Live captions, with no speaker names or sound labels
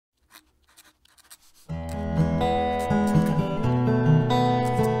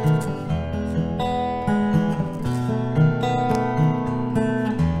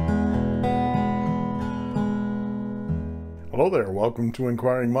Hello there, welcome to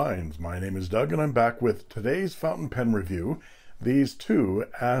Inquiring Minds. My name is Doug and I'm back with today's fountain pen review. These two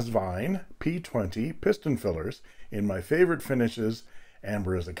Asvine P20 piston fillers in my favorite finishes,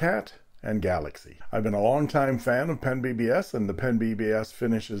 Amber as a Cat and Galaxy. I've been a long-time fan of Pen BBS, and the Pen BBS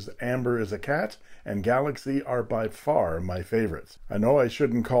finishes Amber as a Cat and Galaxy are by far my favorites. I know I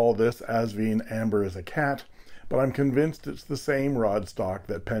shouldn't call this Asvine Amber as a Cat, but I'm convinced it's the same rod stock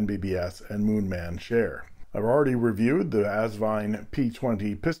that Pen BBS and Moonman share. I've already reviewed the Asvine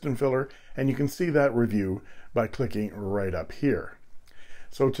P20 piston filler, and you can see that review by clicking right up here.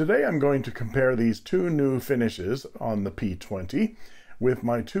 So today I'm going to compare these two new finishes on the P20 with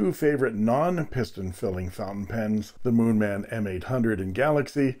my two favorite non-piston filling fountain pens, the Moonman M800 in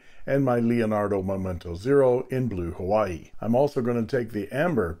Galaxy and my Leonardo Momento Zero in Blue Hawaii. I'm also going to take the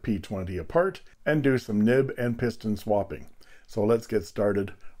Amber P20 apart and do some nib and piston swapping. So let's get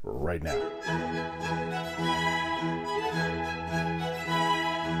started right now.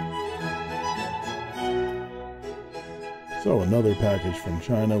 So another package from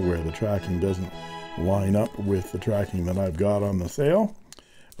China where the tracking doesn't line up with the tracking that I've got on the sale,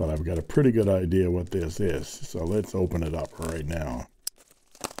 but I've got a pretty good idea what this is. So let's open it up right now.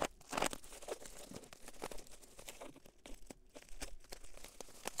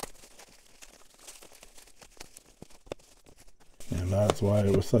 And that's why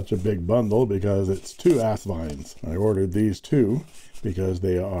it was such a big bundle, because it's two Asvines. I ordered these two because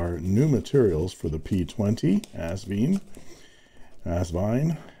they are new materials for the P20 Asvine,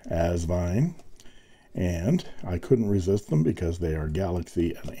 and I couldn't resist them because they are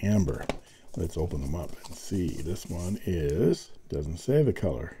Galaxy and Amber. Let's open them up and see. This one doesn't say the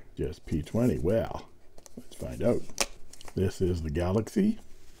color, just P20. Well, let's find out. This is the Galaxy.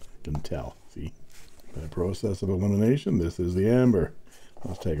 You can tell, see? By process of elimination, this is the Amber.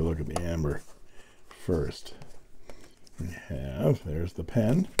 Let's take a look at the Amber first. There's the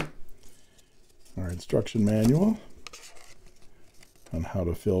pen, our instruction manual on how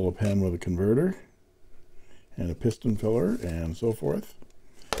to fill a pen with a converter and a piston filler and so forth.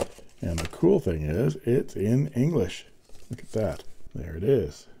 And the cool thing is it's in English. Look at that. There it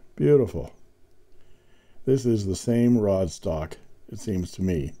is. Beautiful. This is the same rod stock, it seems to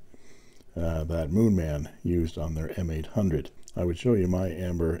me, that Moonman used on their M800. I would show you my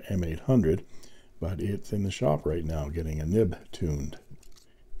Amber M800, but it's in the shop right now getting a nib tuned.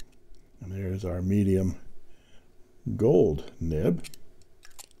 And there's our medium gold nib.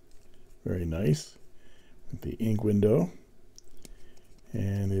 Very nice with the ink window.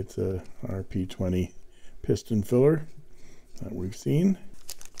 And it's a P20 piston filler that we've seen.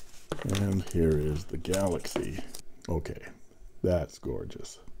 And here is the Galaxy. Okay, that's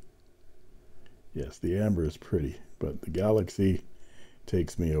gorgeous. Yes, the Amber is pretty, but the Galaxy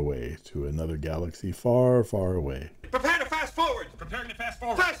takes me away to another galaxy far, far away. Prepare to fast forward! Preparing to fast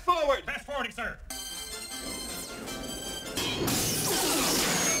forward! Fast forward! Fast forwarding, sir!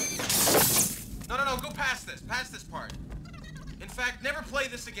 No, go past this part. In fact, never play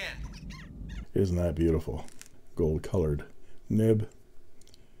this again. Isn't that beautiful? Gold colored nib,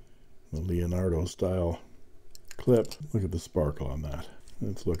 the Leonardo style clip. Look at the sparkle on that.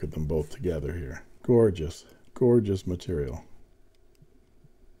 Let's look at them both together here. Gorgeous, gorgeous material.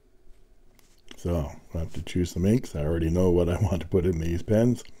 So we'll have to choose some inks. I already know what I want to put in these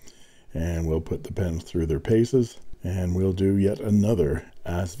pens, and we'll put the pens through their paces, and we'll do yet another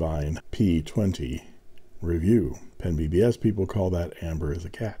Asvine P20 review. Pen BBS people call that Amber as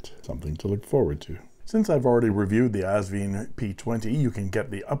a Cat. Something to look forward to. Since I've already reviewed the Asvine P20, you can get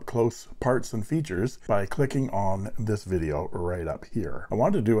the up-close parts and features by clicking on this video right up here. I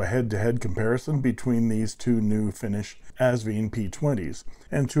want to do a head-to-head comparison between these two new finish Asvine P20s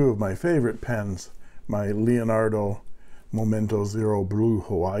and two of my favorite pens, my Leonardo Momento Zero Blue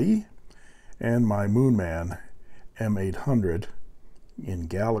Hawaii and my Moonman M800 in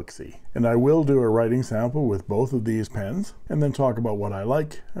Galaxy. And I will do a writing sample with both of these pens and then talk about what I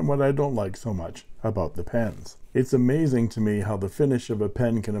like and what I don't like so much about the pens. It's amazing to me how the finish of a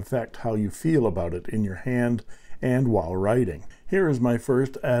pen can affect how you feel about it in your hand and while writing. Here is my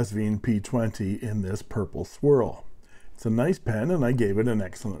first Asvine P20 in this purple swirl. It's a nice pen and I gave it an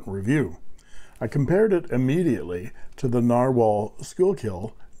excellent review. I compared it immediately to the Narwhal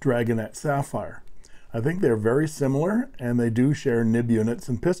Schuylkill Dragonet Sapphire. I think they're very similar, and they do share nib units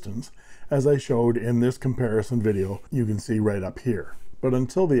and pistons, as I showed in this comparison video you can see right up here. But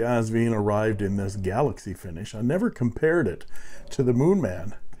until the Asvine arrived in this Galaxy finish, I never compared it to the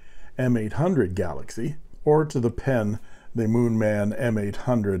Moonman M800 Galaxy, or to the pen the Moonman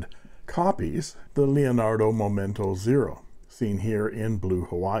M800 copies, the Leonardo Momento Zero. seen here in Blue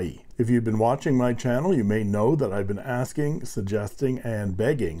Hawaii. If you've been watching my channel, you may know that I've been asking, suggesting, and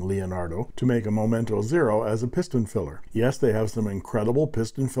begging Leonardo to make a Momento Zero as a piston filler. Yes, they have some incredible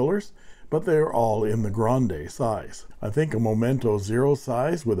piston fillers, but they're all in the grande size. I think a Momento Zero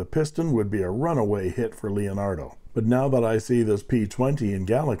size with a piston would be a runaway hit for Leonardo. But now that I see this P20 in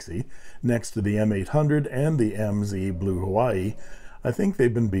Galaxy next to the M800 and the MZ Blue Hawaii, I think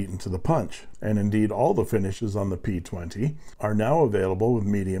they've been beaten to the punch, and indeed all the finishes on the P20 are now available with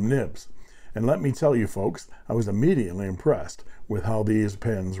medium nibs. And let me tell you folks, I was immediately impressed with how these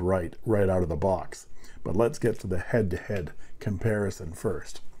pens write right out of the box. But let's get to the head-to-head comparison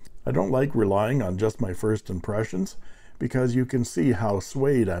first. I don't like relying on just my first impressions, because you can see how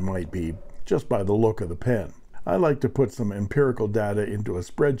swayed I might be just by the look of the pen. I like to put some empirical data into a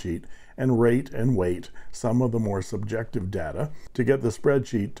spreadsheet and rate and weight some of the more subjective data to get the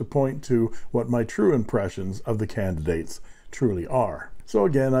spreadsheet to point to what my true impressions of the candidates truly are. So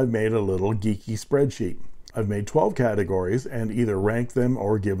again, I've made a little geeky spreadsheet. I've made 12 categories and either ranked them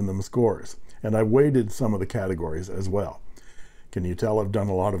or given them scores. And I've weighted some of the categories as well. Can you tell I've done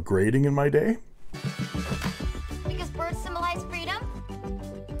a lot of grading in my day? Because birds symbolize freedom?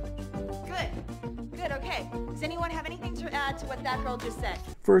 Good, okay. Does anyone have anything to add to what that girl just said?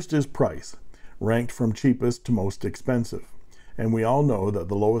 First is price, ranked from cheapest to most expensive. And we all know that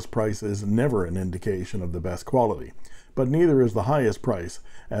the lowest price is never an indication of the best quality. But neither is the highest price,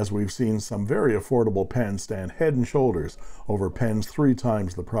 as we've seen some very affordable pens stand head and shoulders over pens 3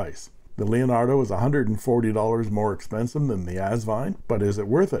 times the price. The Leonardo is $140 more expensive than the Asvine, but is it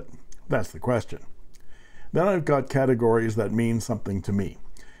worth it? That's the question. Then I've got categories that mean something to me.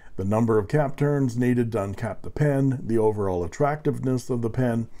 The number of cap turns needed to uncap the pen, the overall attractiveness of the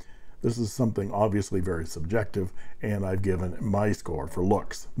pen. This is something obviously very subjective, and I've given my score for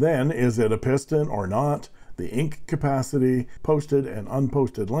looks. Then, is it a piston or not? The ink capacity, posted and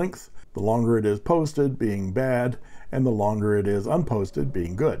unposted length, the longer it is posted being bad, and the longer it is unposted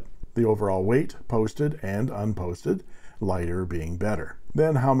being good. The overall weight, posted and unposted, lighter being better.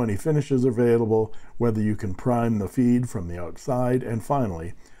 Then how many finishes are available, whether you can prime the feed from the outside, and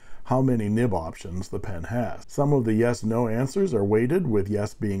finally, how many nib options the pen has. Some of the yes-no answers are weighted, with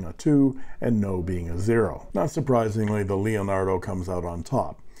yes being a 2 and no being a 0. Not surprisingly, the Leonardo comes out on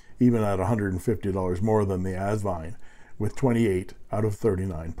top, even at $150 more than the Asvine, with 28 out of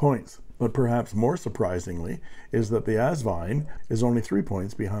 39 points. But perhaps more surprisingly is that the Asvine is only 3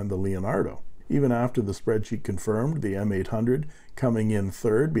 points behind the Leonardo. Even after the spreadsheet confirmed the M800 coming in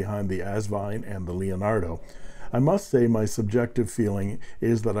third behind the Asvine and the Leonardo, I must say my subjective feeling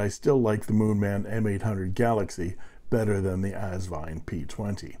is that I still like the Moonman M800 Galaxy better than the Asvine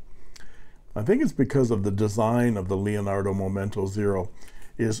P20. I think it's because of the design of the Leonardo Momento Zero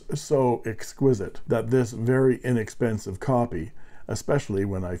is so exquisite that this very inexpensive copy, especially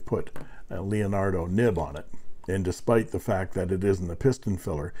when I've put a Leonardo nib on it, and despite the fact that it isn't a piston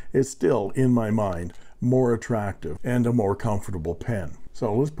filler, is still, in my mind, more attractive and a more comfortable pen.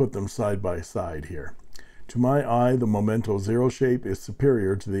 So let's put them side by side here. To my eye, the Momento Zero shape is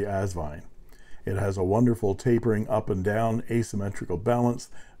superior to the Asvine. It has a wonderful tapering up and down asymmetrical balance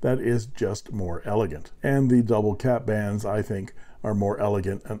that is just more elegant. And the double cap bands, I think, are more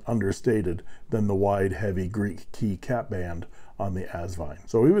elegant and understated than the wide, heavy Greek key cap band on the Asvine.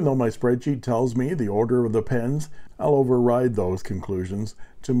 So even though my spreadsheet tells me the order of the pens, I'll override those conclusions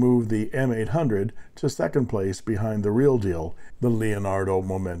to move the M800 to second place behind the real deal, the Leonardo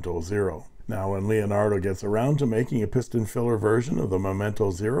Momento Zero. Now, when Leonardo gets around to making a piston filler version of the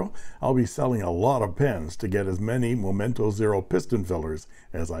Momento Zero, I'll be selling a lot of pens to get as many Momento Zero piston fillers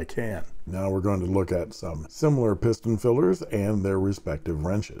as I can. Now we're going to look at some similar piston fillers and their respective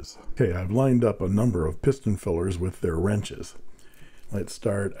wrenches. Okay, I've lined up a number of piston fillers with their wrenches. Let's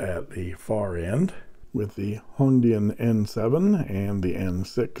start at the far end with the Hongdian N7 and the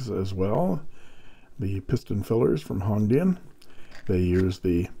N6 as well. The piston fillers from Hongdian. They use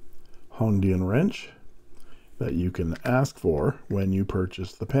the Hongdian wrench that you can ask for when you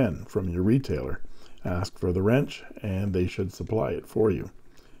purchase the pen from your retailer. Ask for the wrench and they should supply it for you,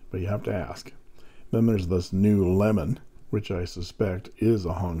 but you have to ask. Then there's this new Lemon, which I suspect is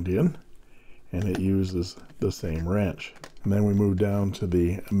a Hongdian, and it uses the same wrench. And then we move down to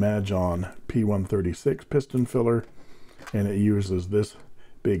the Majohn P136 piston filler, and it uses this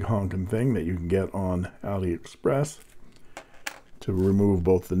big honking thing that you can get on AliExpress to remove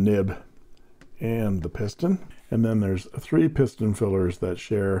both the nib and the piston. And then there's 3 piston fillers that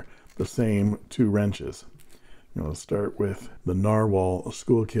share the same 2 wrenches. I'll start with the Narwhal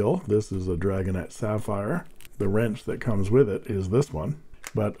Schuylkill. This is a Dragonet Sapphire. The wrench that comes with it is this one,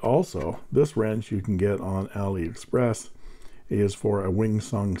 but also this wrench you can get on AliExpress, is for a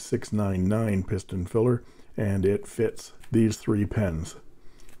Wingsung 699 piston filler, and it fits these 3 pens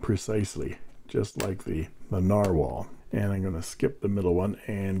precisely, just like the narwhal. And I'm going to skip the middle one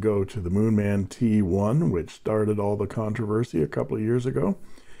and go to the Moonman T1, which started all the controversy a couple of years ago,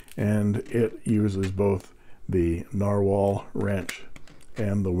 and it uses both the narwhal wrench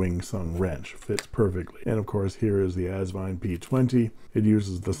and the Wingsung wrench. Fits perfectly. And of course, here is the Asvine P20. It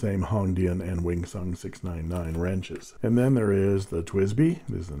uses the same Hongdian and Wingsung 699 wrenches. And then there is the Twisby.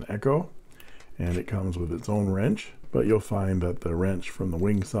 This is an Echo, and it comes with its own wrench, but you'll find that the wrench from the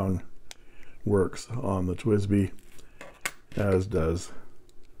Wingsung works on the Twisby, as does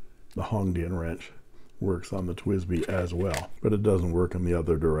the Hongdian wrench works on the Twisby as well, but it doesn't work in the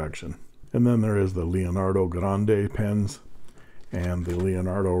other direction. And then there is the Leonardo Grande pens, and the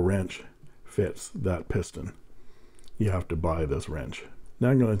Leonardo wrench fits that piston. You have to buy this wrench.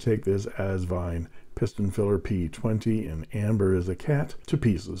 Now I'm going to take this Asvine piston filler P20 in Amber is a Cat to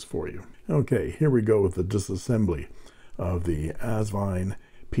pieces for you. Okay, here we go with the disassembly of the Asvine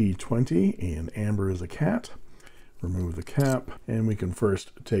P20 in Amber is a Cat. Remove the cap, and we can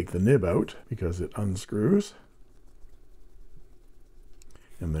first take the nib out because it unscrews.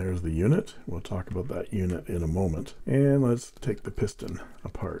 And there's the unit. We'll talk about that unit in a moment. And let's take the piston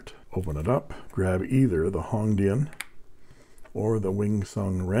apart. Open it up, grab either the Hongdian or the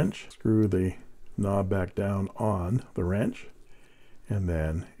Wingsung wrench, screw the knob back down on the wrench, and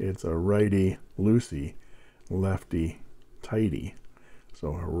then it's a righty loosey, lefty tighty,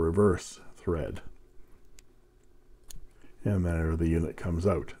 so a reverse thread. And there the unit comes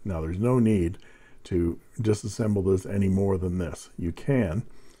out. Now there's no need to disassemble this any more than this. You can,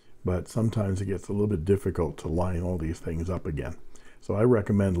 but sometimes it gets a little bit difficult to line all these things up again. So I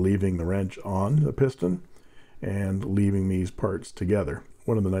recommend leaving the wrench on the piston and leaving these parts together.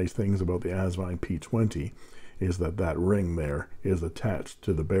 One of the nice things about the Asvine P20 is that that ring there is attached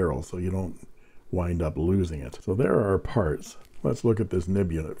to the barrel, so you don't wind up losing it. So there are our parts. Let's look at this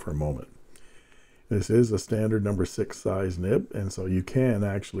nib unit for a moment. This is a standard number 6 size nib, and so you can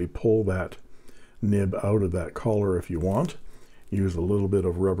actually pull that nib out of that collar if you want. Use a little bit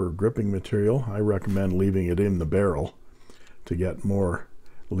of rubber gripping material. I recommend leaving it in the barrel to get more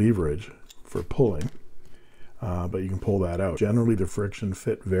leverage for pulling, but you can pull that out. Generally the friction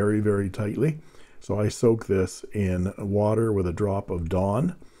fit very, very tightly, so I soak this in water with a drop of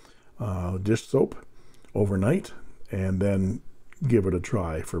Dawn dish soap overnight, and then give it a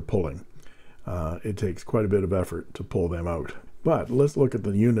try for pulling. It takes quite a bit of effort to pull them out. But let's look at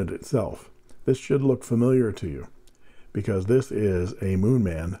the unit itself. This should look familiar to you because this is a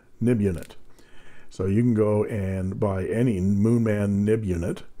Moonman nib unit. So you can go and buy any Moonman nib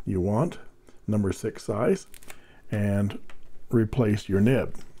unit you want, number 6 size, and replace your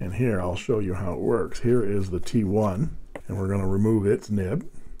nib. And here I'll show you how it works. Here is the T1, and we're going to remove its nib.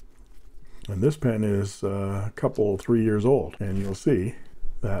 And this pen is a couple, 3 years old, and you'll see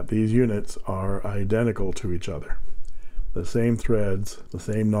that these units are identical to each other. The same threads, the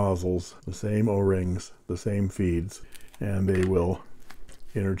same nozzles, the same O-rings, the same feeds, and they will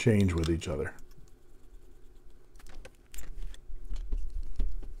interchange with each other.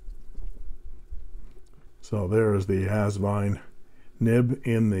 So there's the Asvine nib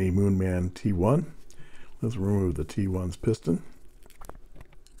in the Moonman T1. Let's remove the T1's piston.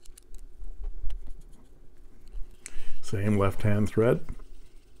 Same left-hand thread.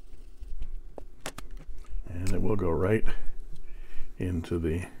 And it will go right into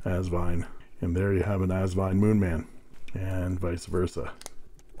the Asvine. And there you have an Asvine Moonman, and vice versa.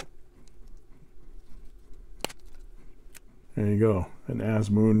 There you go, an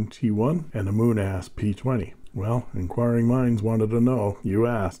Asmoon T1 and a Moonass P20. Well, inquiring minds wanted to know. You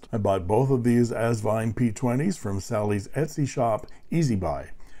asked. I bought both of these Asvine P20s from Sally's Etsy shop, Easy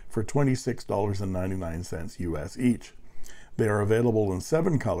Buy, for $26.99 US each. They are available in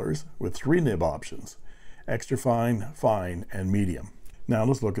 7 colors with 3 nib options: extra fine, fine, and medium. Now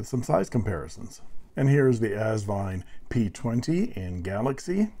let's look at some size comparisons. And here's the Asvine P20 in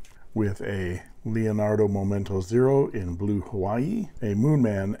Galaxy with a Leonardo Momento Zero in Blue Hawaii, a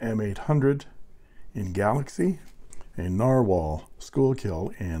Moonman M800 in Galaxy, a Narwhal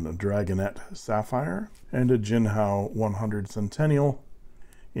Schuylkill in Dragonette Sapphire, and a Jinhao 100 Centennial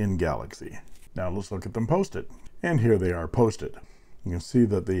in Galaxy. Now let's look at them posted. And here they are posted. You can see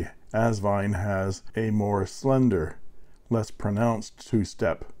that the Asvine has a more slender, less pronounced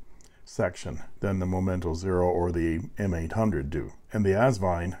 2-step section than the Momento Zero or the M800 do. And the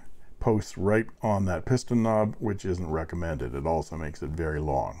Asvine posts right on that piston knob, which isn't recommended. It also makes it very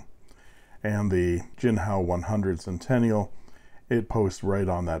long. And the Jinhao 100 Centennial, it posts right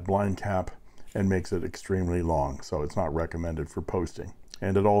on that blind cap, and makes it extremely long, so it's not recommended for posting.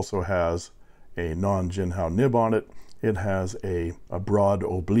 And it also has a non-Jinhao nib on it. It has a broad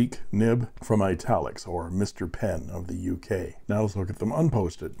oblique nib from Italics, or Mr. Pen of the UK. Now let's look at them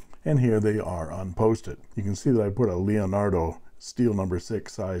unposted. And here they are unposted. You can see that I put a Leonardo steel number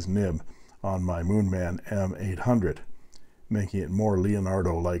 6 size nib on my Moonman M800, making it more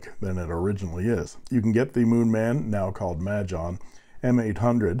Leonardo-like than it originally is. You can get the Moonman, now called Majohn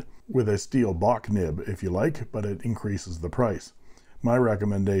M800, with a steel Bach nib if you like, but it increases the price. My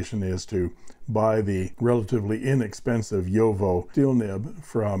recommendation is to buy the relatively inexpensive Jovo steel nib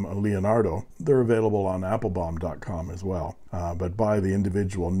from Leonardo. They're available on Applebaum.com as well, but buy the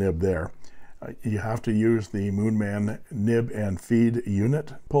individual nib there. You have to use the Moonman nib and feed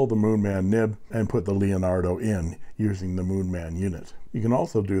unit. Pull the Moonman nib and put the Leonardo in using the Moonman unit. You can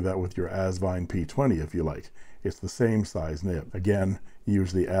also do that with your Asvine P20 if you like. It's the same size nib. Again,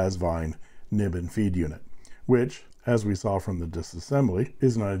 use the Asvine nib and feed unit, which, as we saw from the disassembly,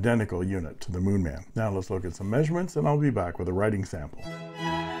 is an identical unit to the Moonman. Now let's look at some measurements, and I'll be back with a writing sample.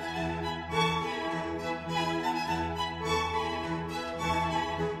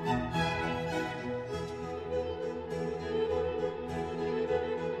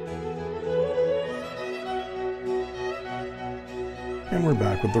 And we're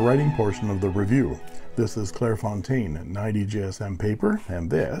back with the writing portion of the review. This is Clairefontaine 90 GSM paper, and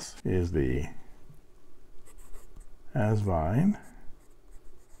this is the Asvine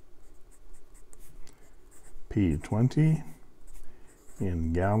P20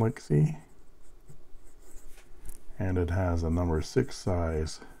 in Galaxy, and it has a number 6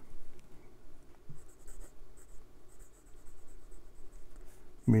 size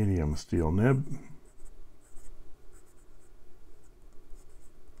medium steel nib.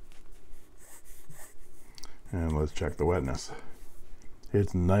 And let's check the wetness.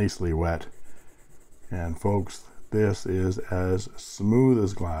 It's nicely wet, and folks, this is as smooth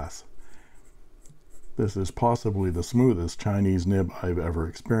as glass. This is possibly the smoothest Chinese nib I've ever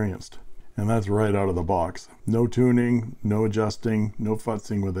experienced. And that's right out of the box. No tuning, no adjusting, no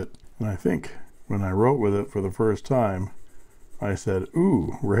futzing with it. And I think when I wrote with it for the first time, I said,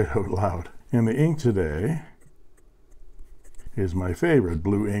 ooh, right out loud. And the ink today is my favorite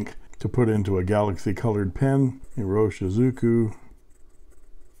blue ink to put into a galaxy colored pen, Iroshizuku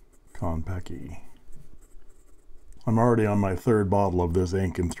Konpeki. I'm already on my 3rd bottle of this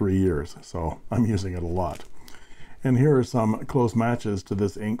ink in 3 years, so I'm using it a lot. And here are some close matches to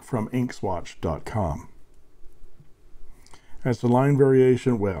this ink from inkswatch.com. As to line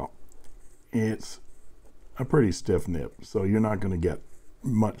variation, well, it's a pretty stiff nib, so you're not going to get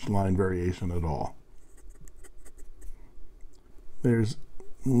much line variation at all. There's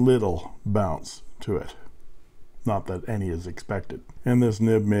little bounce to it, not that any is expected. And this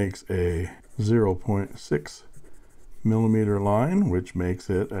nib makes a 0.6 millimeter line, which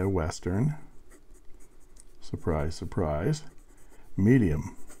makes it a Western, surprise surprise,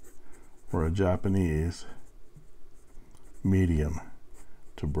 medium, or a Japanese medium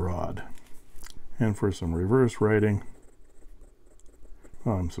to broad. And for some reverse writing,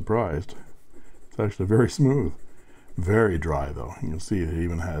 well, I'm surprised, it's actually very smooth. Very dry though. You'll see it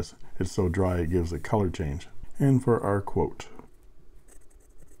even has, it's so dry it gives a color change. And for our quote,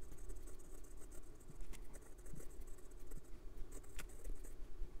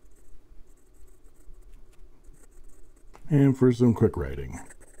 and for some quick writing.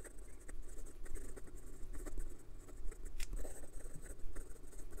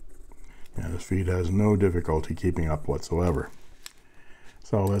 And this feed has no difficulty keeping up whatsoever.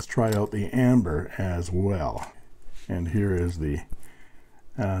 So let's try out the amber as well. And here is the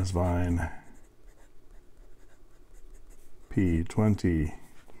Asvine P20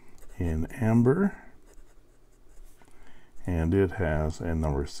 in amber, and it has a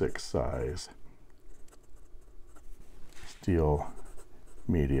number 6 size steel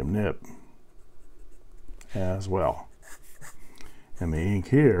medium nib as well. And the ink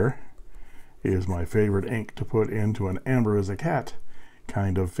here is my favorite ink to put into an amber as a cat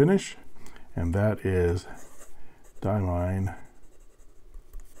kind of finish, and that is Diamine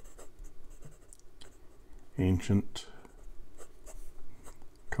Ancient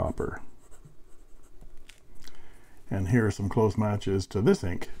Copper. And here are some close matches to this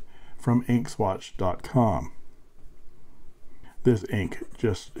ink from inkswatch.com. This ink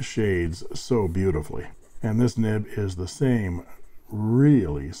just shades so beautifully, and this nib is the same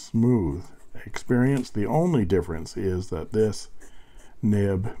really smooth experience. The only difference is that this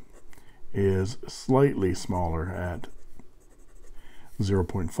nib is slightly smaller at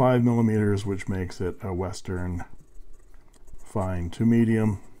 0.5 millimeters, which makes it a Western fine to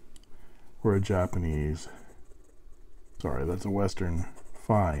medium, or a Japanese, sorry, that's a Western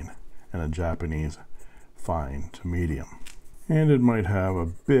fine and a Japanese fine to medium. And it might have a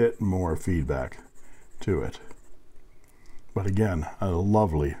bit more feedback to it. But again, a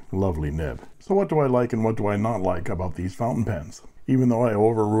lovely, lovely nib. So what do I like and what do I not like about these fountain pens? Even though I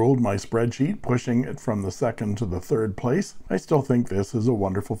overruled my spreadsheet, pushing it from the 2nd to the 3rd place, I still think this is a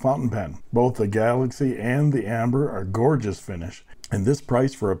wonderful fountain pen. Both the Galaxy and the Amber are gorgeous finish, and this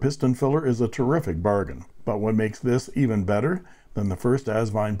price for a piston filler is a terrific bargain. But what makes this even better than the first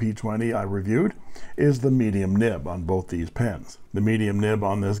Asvine P20 I reviewed is the medium nib on both these pens. The medium nib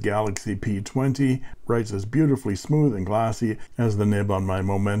on this Galaxy P20 writes as beautifully smooth and glassy as the nib on my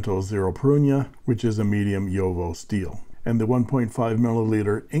Momento Zero Prugna, which is a medium Jowo steel. And the 1.5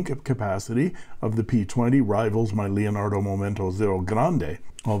 milliliter ink capacity of the P20 rivals my Leonardo Momento Zero Grande,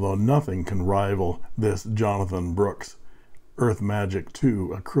 although nothing can rival this Jonathan Brooks Earth Magic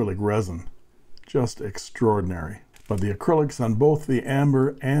 2 acrylic resin. Just extraordinary. But the acrylics on both the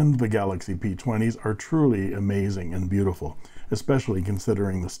Amber and the Galaxy P20s are truly amazing and beautiful, especially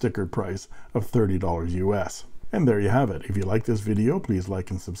considering the sticker price of $30 US. And there you have it. If you like this video, please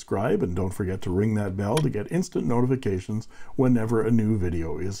like and subscribe, and don't forget to ring that bell to get instant notifications whenever a new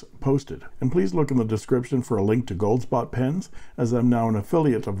video is posted. And please look in the description for a link to Goldspot pens, as I'm now an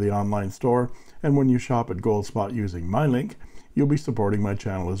affiliate of the online store, and when you shop at Goldspot using my link, you'll be supporting my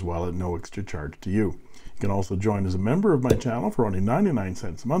channel as well at no extra charge to you. You can also join as a member of my channel for only 99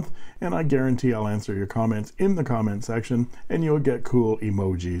 cents a month, and I guarantee I'll answer your comments in the comment section, and you'll get cool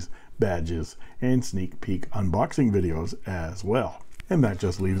emojis, badges, and sneak peek unboxing videos as well. And that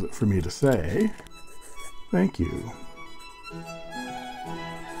just leaves it for me to say thank you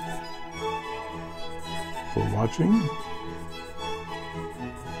for watching.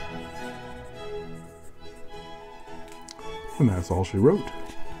 And that's all she wrote.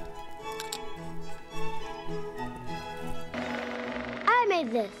 I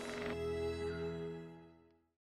made this.